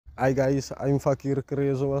Hi guys, I'm Fakir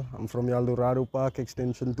Creswell. I'm from Eldorado Park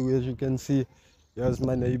Extension 2, as you can see. Here's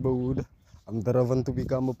my neighborhood. I'm driven to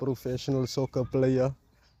become a professional soccer player.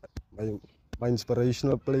 My, my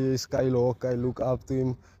inspirational player is Kyle Walker. I look up to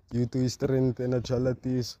him due to his strength and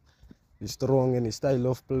agility. He's strong and his style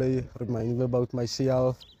of play reminds me about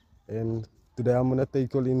myself. And today I'm gonna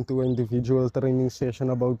take you into an individual training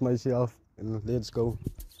session about myself. And let's go.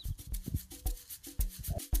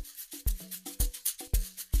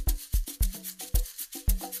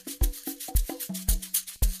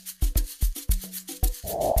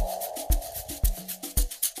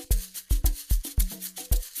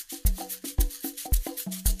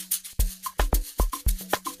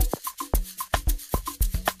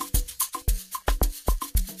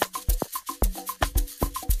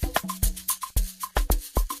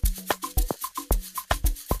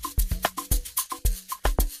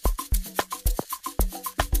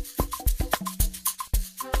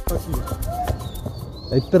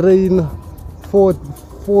 I train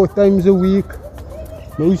four times a week.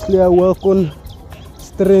 Mostly I work on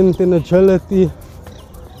strength and agility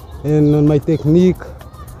and on my technique.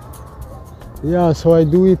 Yeah, so I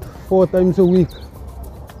do it 4 times a week,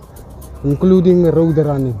 including road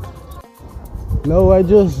running. No, I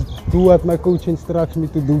just do what my coach instructs me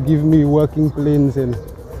to do, give me working plans and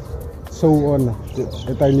so on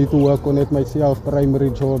that I need to work on it myself,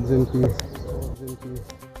 primary jobs and things.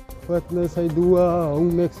 Fitness, I do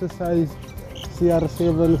home exercise,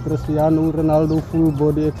 CR7, Cristiano Ronaldo full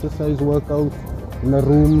body exercise workout in a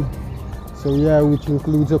room. So yeah, which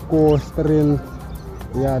includes a core strength.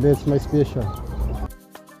 Yeah, that's my special.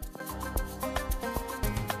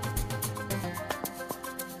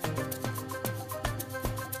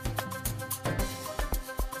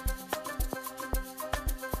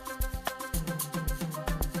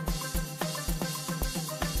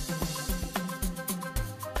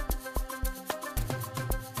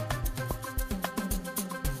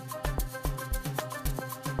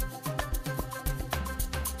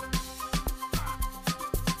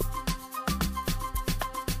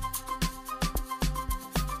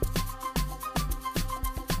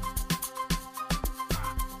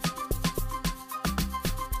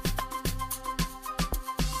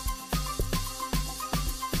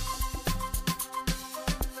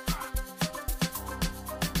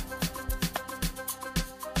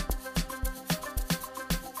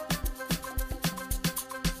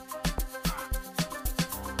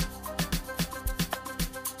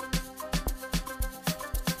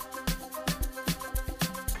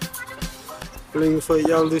 Playing for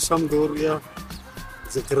Sampdoria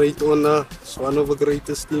is a great honor. It's one of the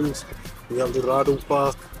greatest teams in Eldorado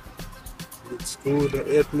Park. It's good,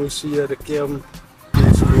 the atmosphere, the camp,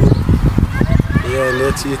 it's good. Yeah, and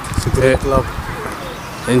that's it. It's a great club.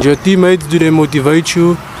 And your teammates, do they motivate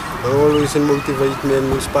you? They always motivate me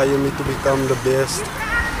and inspire me to become the best.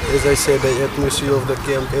 As I said, the atmosphere of the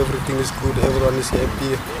camp, everything is good, everyone is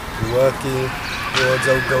happy, working towards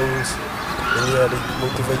our goals. And yeah, they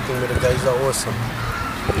motivating me, the guys are awesome.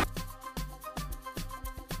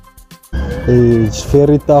 It's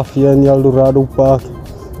very tough here in Eldorado Park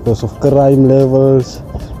because of crime levels,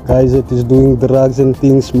 guys that is doing drugs and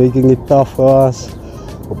things, making it tough for us.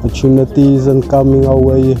 Opportunities and coming our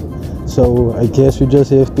way. So I guess we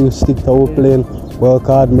just have to stick to our plan, work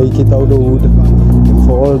hard, make it out of the hood. And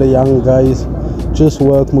for all the young guys, just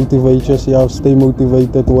work, motivate yourself, stay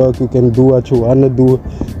motivated, work. You can do what you wanna do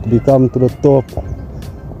to become to the top.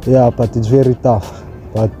 Yeah, but it's very tough.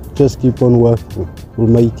 But just keep on working, we'll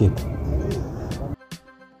make it.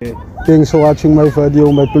 Thanks for watching my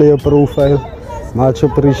video, my player profile. Much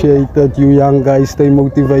appreciated. You young guys, stay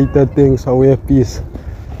motivated. Thanks. I have peace.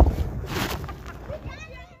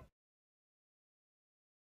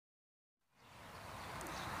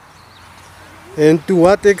 And to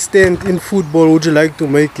what extent in football would you like to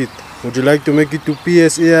make it? Would you like to make it to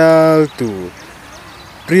PSL, to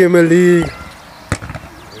Premier League?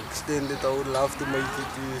 The extent that I would love to make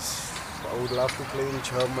it is, I would love to play in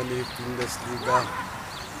Germany, Bundesliga,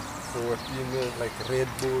 for a team like Red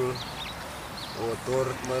Bull or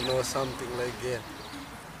Dortmund or something like that.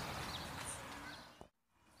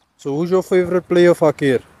 So who's your favorite player,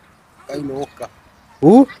 Fakir? Kyle Walker.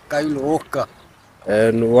 Who? Kyle Walker.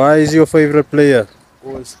 And why is your favorite player?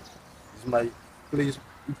 Because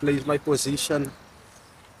he plays my position,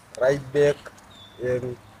 right back,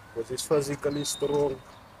 and because he's physically strong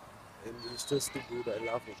and he's just too good. I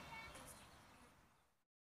love him.